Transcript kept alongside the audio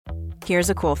Here's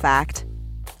a cool fact.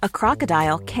 A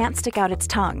crocodile can't stick out its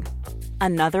tongue.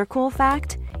 Another cool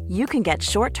fact, you can get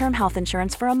short-term health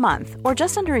insurance for a month or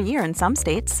just under a year in some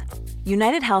states.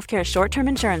 United Healthcare short-term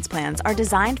insurance plans are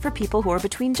designed for people who are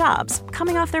between jobs,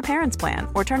 coming off their parents' plan,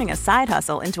 or turning a side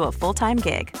hustle into a full-time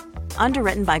gig.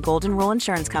 Underwritten by Golden Rule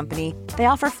Insurance Company, they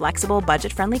offer flexible,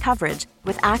 budget-friendly coverage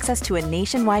with access to a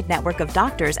nationwide network of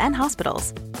doctors and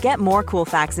hospitals. Get more cool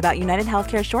facts about United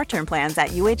Healthcare short-term plans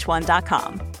at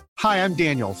uh1.com. Hi, I'm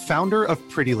Daniel, founder of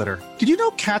Pretty Litter. Did you know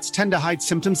cats tend to hide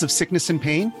symptoms of sickness and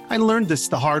pain? I learned this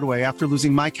the hard way after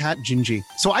losing my cat, Gingy.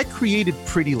 So I created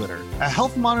Pretty Litter, a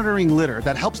health monitoring litter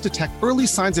that helps detect early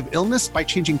signs of illness by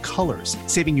changing colors,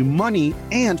 saving you money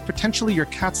and potentially your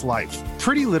cat's life.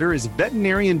 Pretty Litter is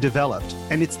veterinarian developed,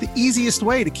 and it's the easiest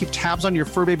way to keep tabs on your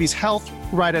fur baby's health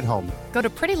right at home. Go to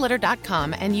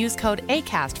prettylitter.com and use code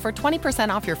ACAST for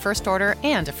 20% off your first order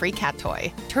and a free cat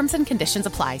toy. Terms and conditions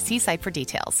apply. See site for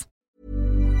details.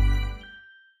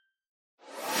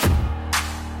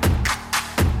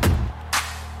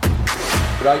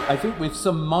 But I think with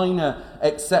some minor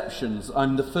exceptions,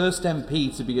 I'm the first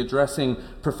MP to be addressing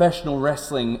professional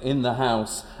wrestling in the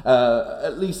House,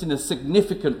 at least in a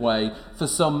significant way, for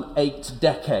some 8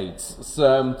 decades.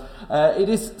 So it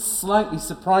is slightly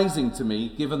surprising to me,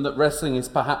 given that wrestling is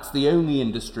perhaps the only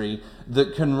industry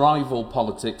that can rival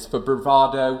politics for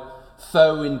bravado,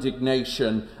 faux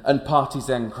indignation and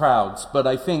partisan crowds, but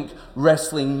I think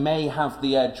wrestling may have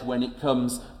the edge when it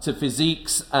comes to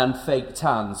physiques and fake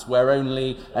tans, where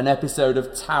only an episode of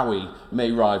Towie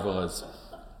may rival us.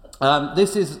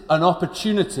 This is an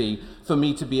opportunity for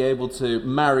me to be able to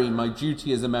marry my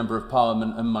duty as a Member of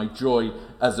Parliament and my joy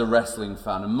as a wrestling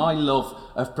fan. And my love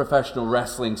of professional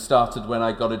wrestling started when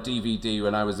I got a DVD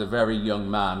when I was a very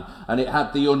young man, and it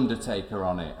had The Undertaker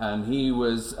on it, and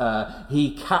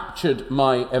he captured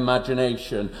my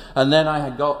imagination. And then I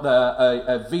had got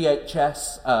a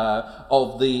VHS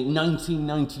of the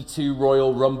 1992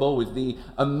 Royal Rumble with the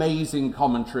amazing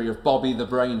commentary of Bobby the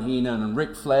Brain Heenan and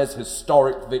Ric Flair's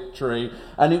historic victory.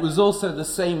 And it was also the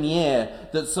same year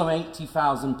that some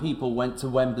 80,000 people went to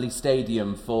Wembley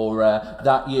Stadium for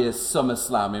that year's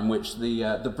SummerSlam, in which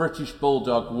the British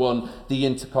Bulldog won the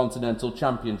Intercontinental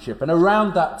Championship. And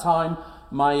around that time,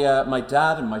 my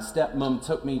dad and my stepmom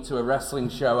took me to a wrestling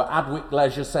show at Adwick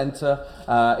Leisure Centre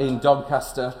in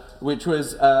Doncaster, which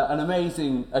was an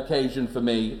amazing occasion for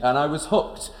me, and I was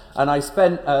hooked. And I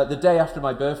spent the day after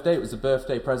my birthday, it was a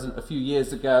birthday present a few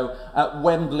years ago, at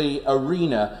Wembley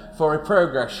Arena for a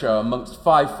progress show amongst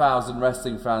 5,000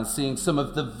 wrestling fans, seeing some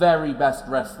of the very best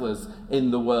wrestlers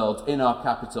in the world in our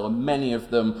capital, and many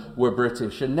of them were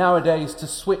British. And nowadays, to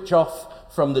switch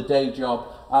off from the day job,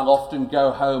 I'll often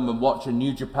go home and watch a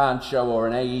New Japan show or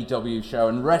an AEW show,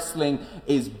 and wrestling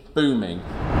is booming.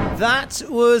 That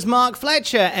was Mark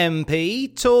Fletcher,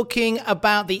 MP, talking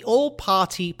about the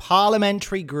all-party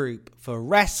parliamentary group for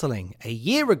wrestling. A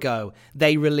year ago,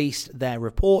 they released their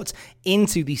report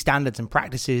into the standards and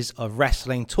practices of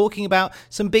wrestling, talking about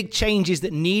some big changes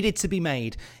that needed to be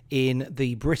made in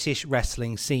the British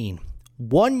wrestling scene.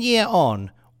 1 year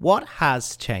on, what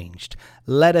has changed?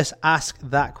 Let us ask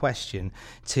that question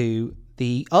to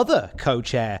the other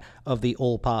co-chair of the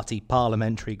all-party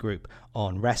parliamentary group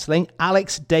on wrestling,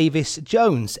 Alex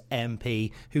Davies-Jones,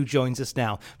 MP, who joins us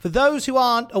now. For those who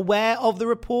aren't aware of the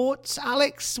report,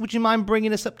 Alex, would you mind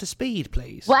bringing us up to speed,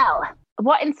 please? Well,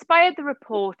 what inspired the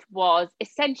report was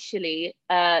essentially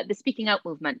the Speaking Out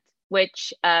movement,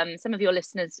 which some of your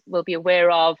listeners will be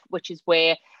aware of, which is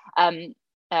where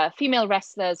female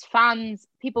wrestlers, fans,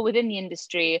 people within the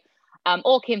industry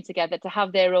all came together to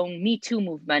have their own Me Too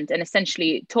movement and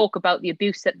essentially talk about the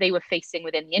abuse that they were facing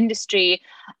within the industry,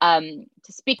 to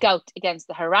speak out against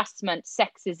the harassment,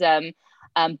 sexism,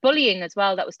 bullying as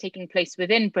well that was taking place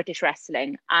within British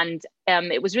wrestling. And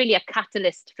it was really a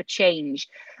catalyst for change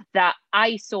that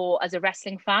I saw as a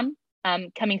wrestling fan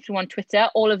coming through on Twitter,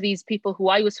 all of these people who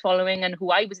I was following and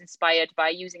who I was inspired by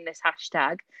using this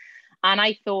hashtag. And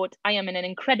I thought, I am in an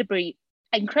incredibly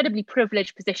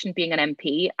privileged position being an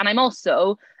MP, and I'm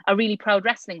also a really proud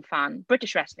wrestling fan,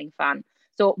 British wrestling fan.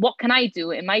 So what can I do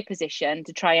in my position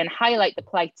to try and highlight the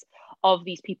plight of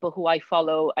these people who I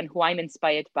follow and who I'm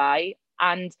inspired by?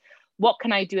 And what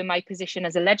can I do in my position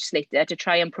as a legislator to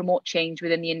try and promote change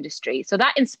within the industry? So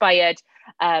that inspired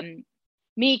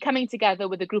me coming together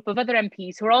with a group of other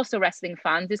MPs who are also wrestling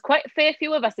fans. There's quite a fair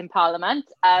few of us in Parliament,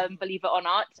 believe it or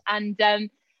not. And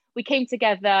we came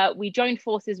together, we joined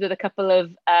forces with a couple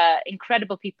of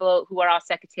incredible people who are our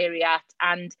secretariat,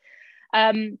 and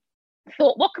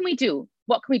thought, what can we do?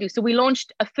 What can we do? So we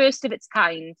launched a first of its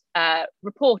kind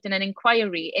report and an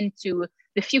inquiry into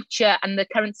the future and the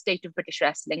current state of British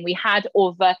wrestling. We had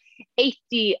over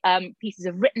 80 pieces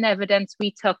of written evidence.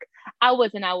 We took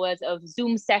hours and hours of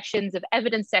Zoom sessions, of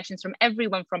evidence sessions from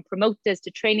everyone from promoters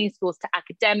to training schools to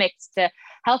academics to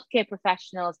healthcare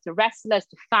professionals to wrestlers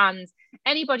to fans.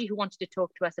 Anybody who wanted to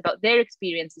talk to us about their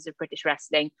experiences of British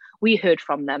wrestling, we heard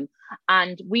from them.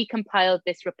 And we compiled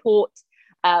this report,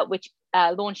 which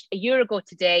launched a year ago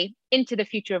today, Into the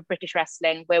Future of British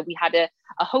Wrestling, where we had a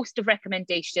host of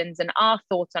recommendations and our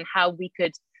thoughts on how we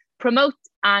could promote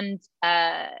and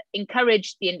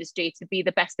encourage the industry to be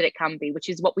the best that it can be, which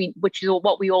is what we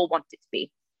all want it to be.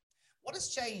 What has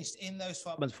changed in those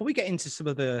 5 months? Before we get into some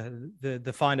of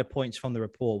the finer points from the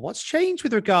report, what's changed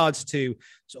with regards to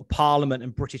sort of Parliament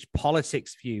and British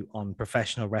politics' view on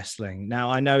professional wrestling?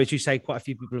 Now, I know, as you say, quite a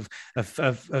few people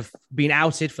have been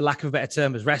outed, for lack of a better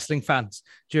term, as wrestling fans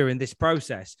during this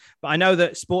process. But I know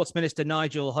that Sports Minister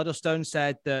Nigel Huddlestone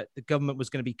said that the government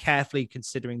was going to be carefully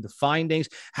considering the findings.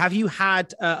 Have you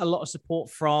had a lot of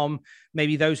support from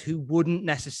maybe those who wouldn't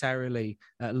necessarily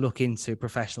look into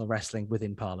professional wrestling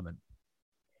within Parliament?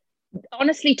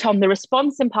 Honestly, Tom, the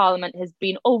response in Parliament has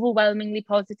been overwhelmingly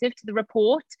positive to the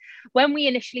report. When we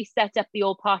initially set up the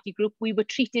all-party group, we were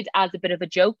treated as a bit of a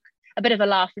joke, a bit of a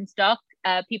laughing stock.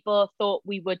 People thought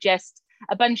we were just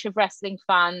a bunch of wrestling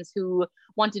fans who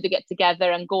wanted to get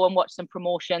together and go and watch some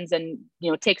promotions and,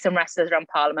 take some wrestlers around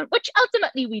Parliament, which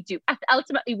ultimately we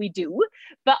do.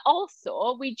 But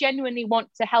also we genuinely want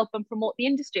to help and promote the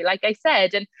industry, like I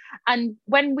said. And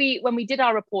when we did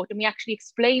our report and we actually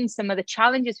explained some of the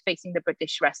challenges facing the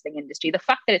British wrestling industry, the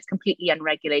fact that it's completely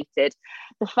unregulated,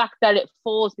 the fact that it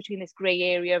falls between this grey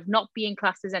area of not being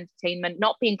classed as entertainment,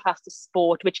 not being classed as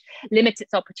sport, which limits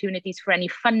its opportunities for any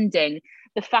funding,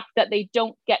 the fact that they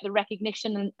don't get the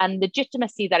recognition and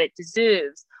legitimacy that it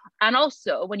deserves. And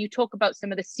also, when you talk about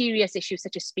some of the serious issues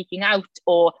such as speaking out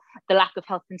or the lack of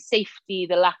health and safety,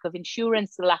 the lack of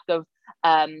insurance, the lack of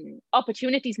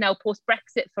opportunities now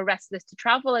post-Brexit for wrestlers to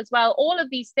travel as well, all of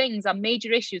these things are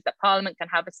major issues that Parliament can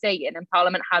have a say in, and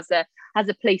Parliament has a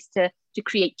place to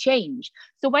create change.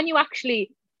 So when you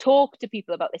actually talk to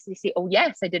people about this, they say, oh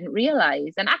yes, I didn't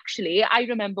realise. And actually, I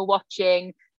remember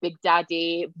watching Big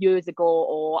Daddy years ago,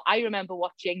 or I remember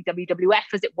watching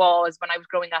WWF as it was when I was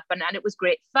growing up, and it was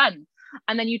great fun.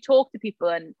 And then you talk to people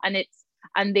and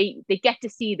they get to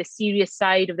see the serious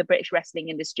side of the British wrestling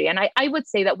industry. And I would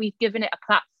say that we've given it a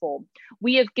platform.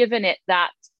 We have given it that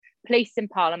place in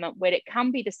Parliament where it can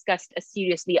be discussed as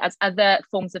seriously as other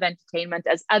forms of entertainment,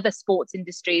 as other sports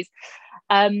industries.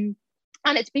 And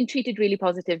it's been treated really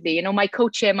positively. My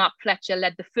co-chair, Mark Fletcher,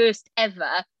 led the first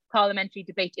ever parliamentary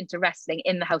debate into wrestling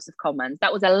in the House of Commons.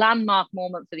 That was a landmark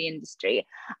moment for the industry,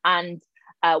 and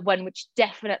one which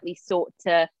definitely sought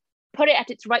to put it at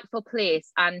its rightful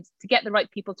place and to get the right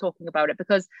people talking about it.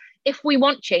 Because if we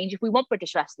want change, if we want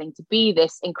British wrestling to be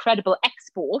this incredible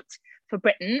export for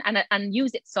Britain and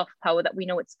use its soft power that we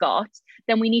know it's got,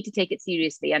 then we need to take it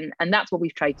seriously, and that's what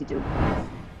we've tried to do.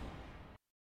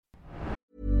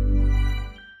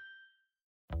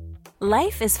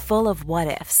 Life is full of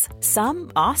what-ifs.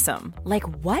 Some awesome, like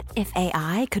what if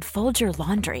AI could fold your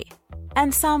laundry?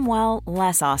 And some, well,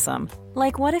 less awesome,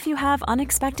 like what if you have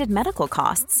unexpected medical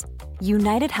costs?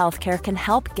 United Healthcare can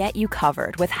help get you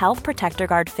covered with Health Protector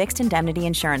Guard fixed indemnity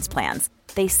insurance plans.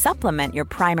 They supplement your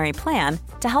primary plan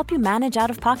to help you manage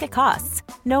out-of-pocket costs.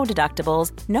 No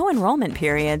deductibles, no enrollment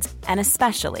periods, and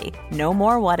especially no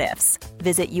more what-ifs.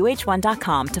 Visit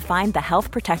uh1.com to find the Health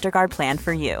Protector Guard plan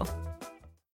for you.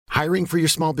 Hiring for your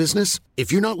small business?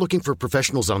 If you're not looking for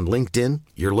professionals on LinkedIn,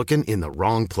 you're looking in the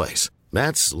wrong place.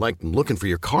 That's like looking for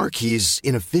your car keys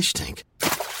in a fish tank.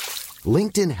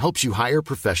 LinkedIn helps you hire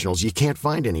professionals you can't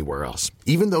find anywhere else,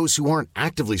 even those who aren't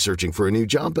actively searching for a new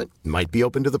job but might be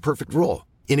open to the perfect role.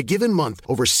 In a given month,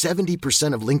 over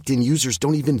 70% of LinkedIn users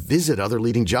don't even visit other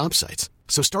leading job sites.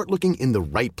 So start looking in the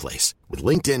right place. With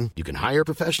LinkedIn, you can hire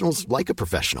professionals like a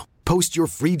professional. Post your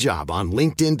free job on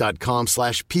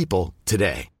linkedin.com/people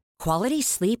today. Quality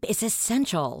sleep is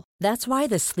essential. That's why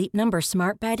the Sleep Number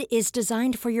Smart Bed is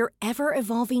designed for your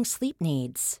ever-evolving sleep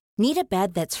needs. Need a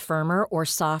bed that's firmer or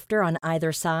softer on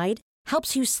either side?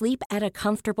 Helps you sleep at a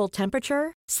comfortable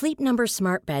temperature? Sleep Number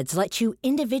Smart Beds let you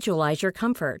individualize your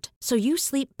comfort, so you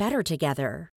sleep better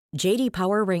together. J.D.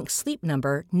 Power ranks Sleep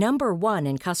Number #1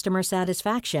 in customer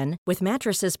satisfaction with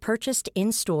mattresses purchased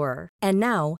in-store. And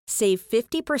now, save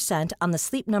 50% on the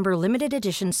Sleep Number Limited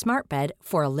Edition Smart Bed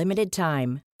for a limited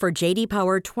time. For J.D.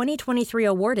 Power 2023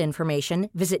 award information,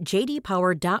 visit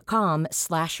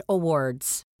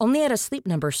jdpower.com/awards. Only at a Sleep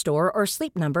Number store or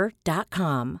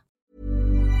sleepnumber.com.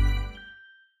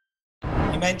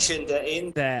 You mentioned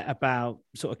in there about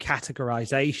sort of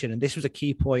categorization, and this was a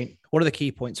key point, one of the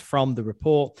key points from the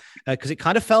report, because it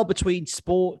kind of fell between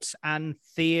sports and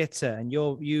theatre, and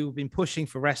you've been pushing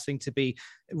for wrestling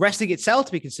itself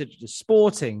to be considered as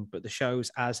sporting, but the shows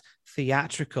as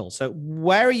theatrical. So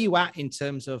where are you at in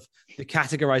terms of the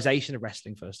categorization of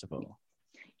wrestling, first of all?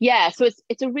 Yeah, so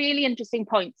it's a really interesting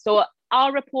point. So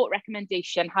our report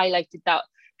recommendation highlighted that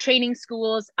training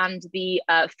schools and the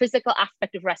physical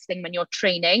aspect of wrestling when you're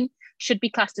training should be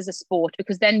classed as a sport,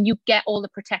 because then you get all the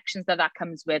protections that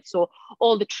comes with. So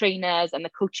all the trainers and the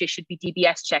coaches should be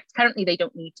DBS checked. Currently, they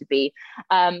don't need to be.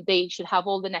 They should have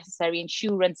all the necessary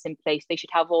insurance in place. They should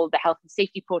have all the health and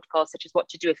safety protocols, such as what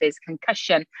to do if there's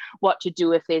concussion, what to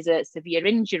do if there's a severe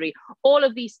injury. All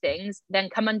of these things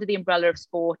then come under the umbrella of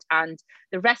sport, and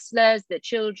the wrestlers, the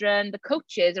children, the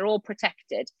coaches are all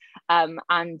protected.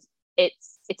 And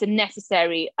it's a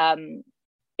necessary,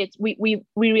 we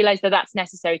realize that that's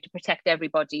necessary to protect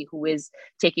everybody who is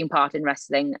taking part in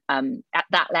wrestling at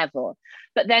that level.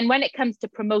 But then when it comes to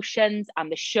promotions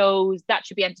and the shows, that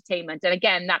should be entertainment. And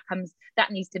again,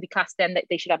 that needs to be classed then, that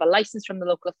they should have a license from the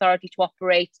local authority to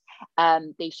operate.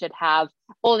 They should have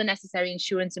all the necessary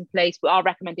insurance in place. Our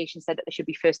recommendation said that there should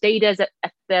be first aiders at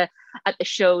the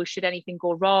show should anything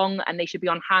go wrong, and they should be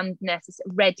on hand,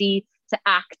 ready to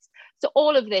act. So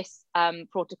all of this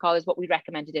protocol is what we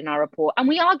recommended in our report. And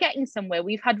we are getting somewhere.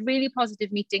 We've had really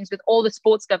positive meetings with all the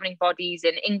sports governing bodies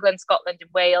in England, Scotland,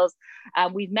 and Wales.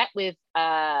 We've met with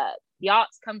the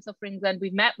Arts Council for England.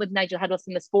 We've met with Nigel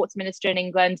Huddleston, the sports minister in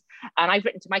England. And I've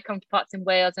written to my counterparts in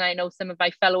Wales. And I know some of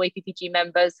my fellow APPG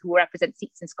members who represent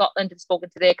seats in Scotland have spoken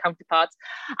to their counterparts.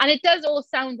 And it does all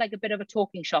sound like a bit of a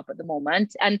talking shop at the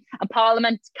moment. And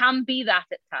Parliament can be that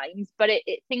at times, but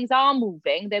things are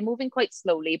moving. They're moving quite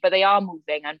slowly, but they are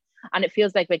moving. And it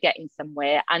feels like we're getting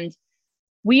somewhere. And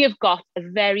we have got a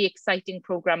very exciting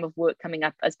programme of work coming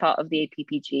up as part of the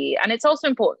APPG. And it's also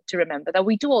important to remember that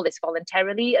we do all this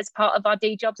voluntarily as part of our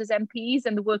day jobs as MPs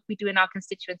and the work we do in our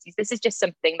constituencies. This is just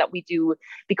something that we do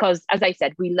because, as I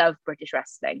said, we love British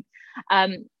wrestling.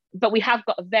 But we have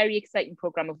got a very exciting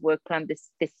programme of work planned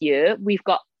this year. We're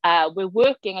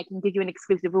working, I can give you an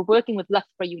exclusive, we're working with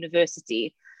Loughborough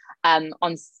University on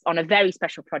a very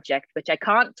special project, which I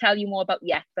can't tell you more about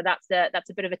yet, but that's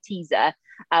a bit of a teaser,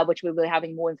 which we will be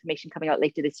having more information coming out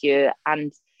later this year.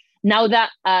 And now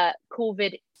that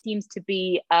COVID seems to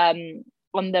be on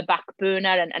the back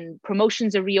burner and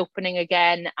promotions are reopening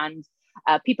again, and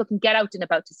people can get out and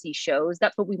about to see shows,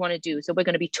 that's what we want to do. So we're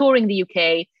going to be touring the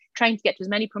UK, trying to get to as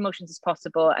many promotions as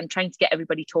possible and trying to get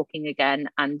everybody talking again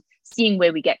and seeing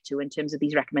where we get to in terms of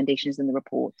these recommendations in the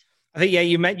report. I think, yeah,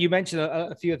 you mentioned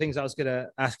a few of things I was going to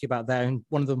ask you about there, and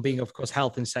one of them being, of course,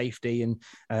 health and safety, and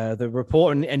the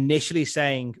report initially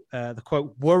saying the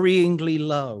quote, worryingly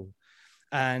low.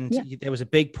 And there was a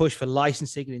big push for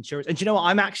licensing and insurance. And you know what?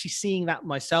 I'm actually seeing that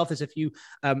myself. There's a few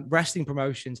wrestling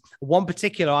promotions. One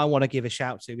particular I want to give a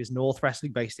shout to is North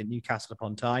Wrestling, based in Newcastle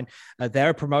upon Tyne.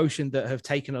 They're a promotion that have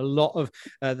taken a lot of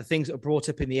the things that are brought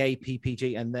up in the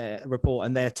APPG and their report,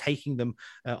 and they're taking them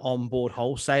on board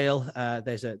wholesale.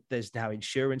 There's now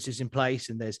insurances in place,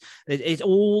 and it's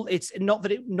not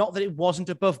that it wasn't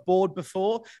above board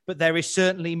before, but there is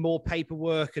certainly more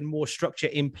paperwork and more structure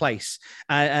in place.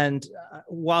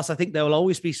 Whilst I think there will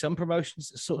always be some promotions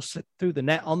that sort of slip through the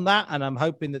net on that, and I'm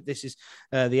hoping that this is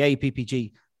the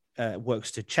APPG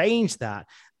works to change that,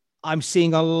 I'm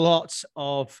seeing a lot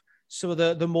of some of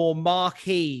the more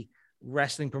marquee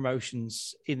wrestling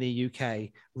promotions in the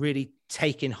UK really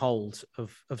taking hold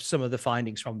of some of the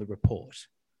findings from the report.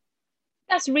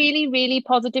 That's really, really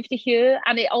positive to hear.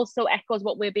 And it also echoes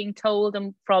what we're being told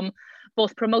from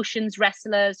both promotions,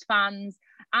 wrestlers, fans,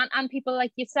 and people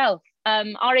like yourself.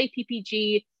 Our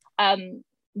APPG,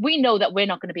 we know that we're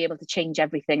not going to be able to change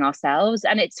everything ourselves,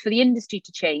 and it's for the industry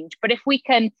to change. But if we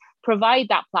can provide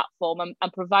that platform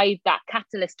and provide that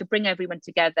catalyst to bring everyone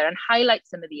together and highlight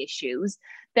some of the issues,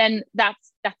 then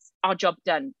that's our job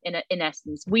done in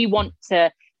essence. We want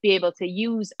to be able to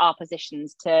use our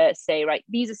positions to say, right,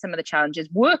 these are some of the challenges,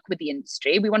 work with the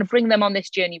industry. We want to bring them on this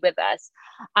journey with us.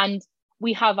 And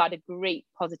we have had a great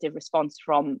positive response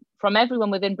from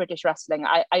everyone within British wrestling.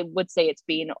 I would say it's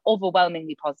been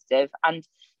overwhelmingly positive. And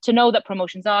to know that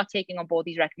promotions are taking on board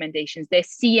these recommendations, they're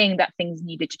seeing that things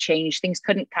needed to change, things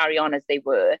couldn't carry on as they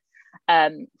were.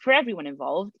 For everyone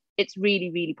involved, it's really,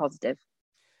 really positive.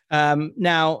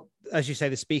 Now, as you say,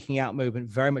 the speaking out movement,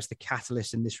 very much the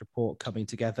catalyst in this report coming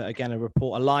together. Again, a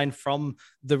line from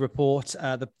the report.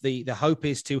 The hope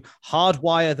is to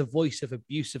hardwire the voice of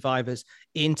abuse survivors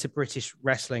into British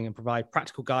wrestling and provide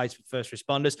practical guides for first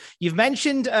responders. You've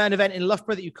mentioned an event in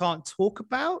Loughborough that you can't talk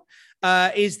about.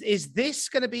 Is this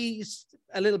going to be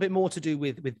a little bit more to do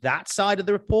with that side of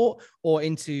the report, or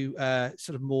into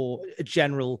sort of more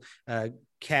general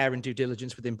care and due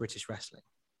diligence within British wrestling?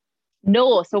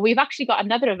 No, so we've actually got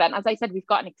another event. As I said, we've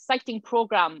got an exciting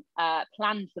program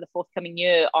planned for the forthcoming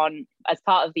year as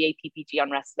part of the APPG on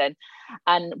wrestling.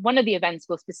 And one of the events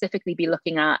will specifically be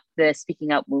looking at the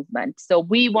speaking out movement. So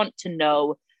we want to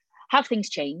know, have things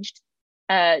changed?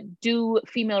 Do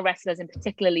female wrestlers in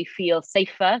particularly feel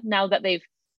safer now that they've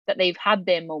had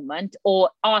their moment, or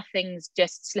are things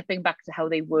just slipping back to how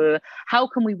they were? How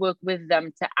can we work with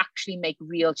them to actually make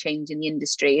real change in the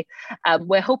industry?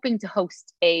 We're hoping to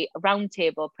host a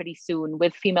roundtable pretty soon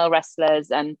with female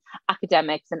wrestlers and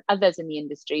academics and others in the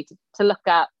industry to look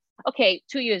at, okay,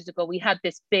 2 years ago, we had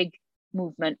this big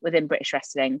movement within British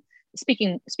wrestling.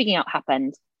 Speaking out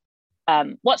happened.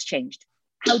 What's changed?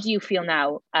 How do you feel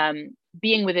now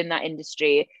being within that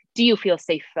industry? Do you feel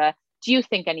safer? Do you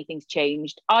think anything's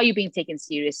changed? Are you being taken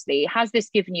seriously? Has this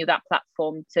given you that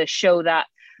platform to show that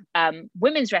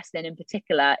women's wrestling in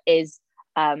particular is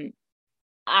at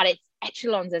its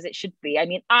echelons as it should be? I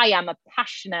mean, I am a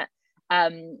passionate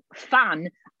fan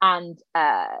and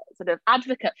sort of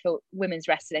advocate for women's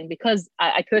wrestling because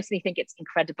I personally think it's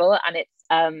incredible, and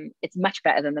it's much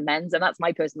better than the men's, and that's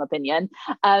my personal opinion.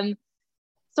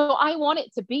 So I want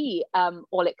it to be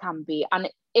all it can be. And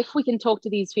if we can talk to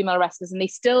these female wrestlers and they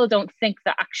still don't think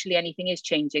that actually anything is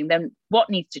changing, then what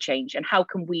needs to change? And how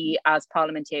can we as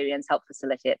parliamentarians help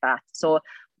facilitate that? So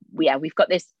yeah, we've got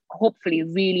this hopefully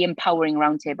really empowering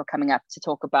roundtable coming up to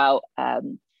talk about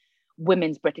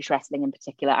women's British wrestling in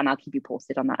particular. And I'll keep you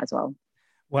posted on that as well.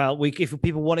 Well, if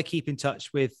people want to keep in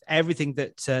touch with everything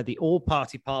that the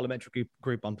all-party parliamentary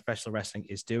group on professional wrestling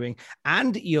is doing,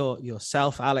 and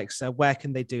yourself, Alex, where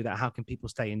can they do that? How can people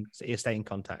stay in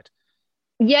contact?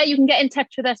 Yeah, you can get in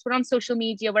touch with us. We're on social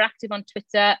media. We're active on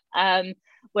Twitter.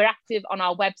 We're active on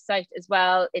our website as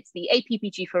well. It's the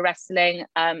APPG for Wrestling.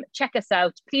 Check us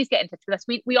out. Please get in touch with us.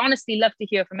 We honestly love to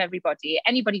hear from everybody.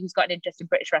 Anybody who's got an interest in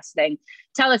British wrestling,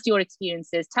 tell us your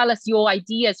experiences. Tell us your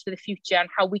ideas for the future and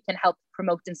how we can help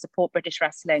promote and support British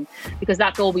wrestling, because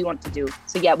that's all we want to do.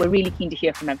 So yeah, we're really keen to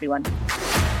hear from everyone.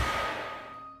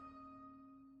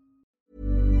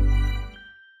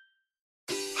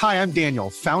 Hi, I'm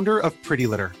Daniel, founder of Pretty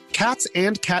Litter. Cats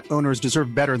and cat owners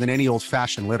deserve better than any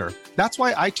old-fashioned litter. That's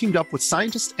why I teamed up with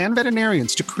scientists and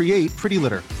veterinarians to create Pretty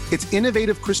Litter. Its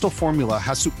innovative crystal formula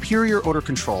has superior odor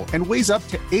control and weighs up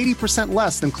to 80%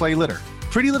 less than clay litter.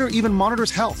 Pretty Litter even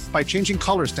monitors health by changing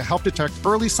colors to help detect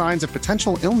early signs of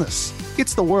potential illness.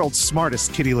 It's the world's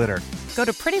smartest kitty litter. Go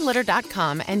to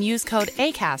prettylitter.com and use code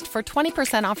ACAST for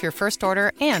 20% off your first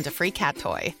order and a free cat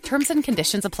toy. Terms and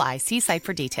conditions apply. See site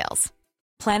for details.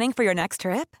 Planning for your next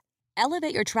trip?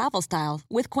 Elevate your travel style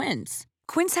with Quince.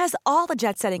 Quince has all the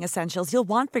jet-setting essentials you'll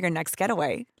want for your next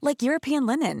getaway, like European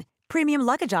linen, premium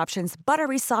luggage options,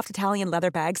 buttery soft Italian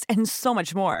leather bags, and so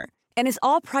much more. And is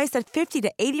all priced at 50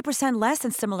 to 80% less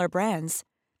than similar brands.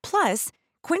 Plus,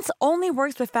 Quince only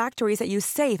works with factories that use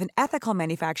safe and ethical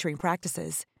manufacturing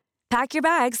practices. Pack your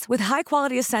bags with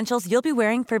high-quality essentials you'll be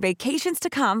wearing for vacations to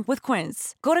come with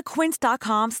Quince. Go to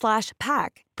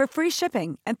quince.com/pack for free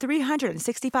shipping and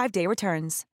 365-day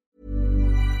returns.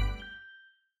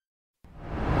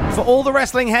 For all the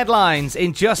wrestling headlines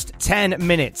in just 10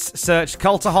 minutes, search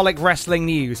Cultaholic Wrestling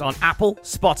News on Apple,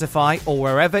 Spotify, or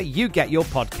wherever you get your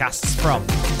podcasts from.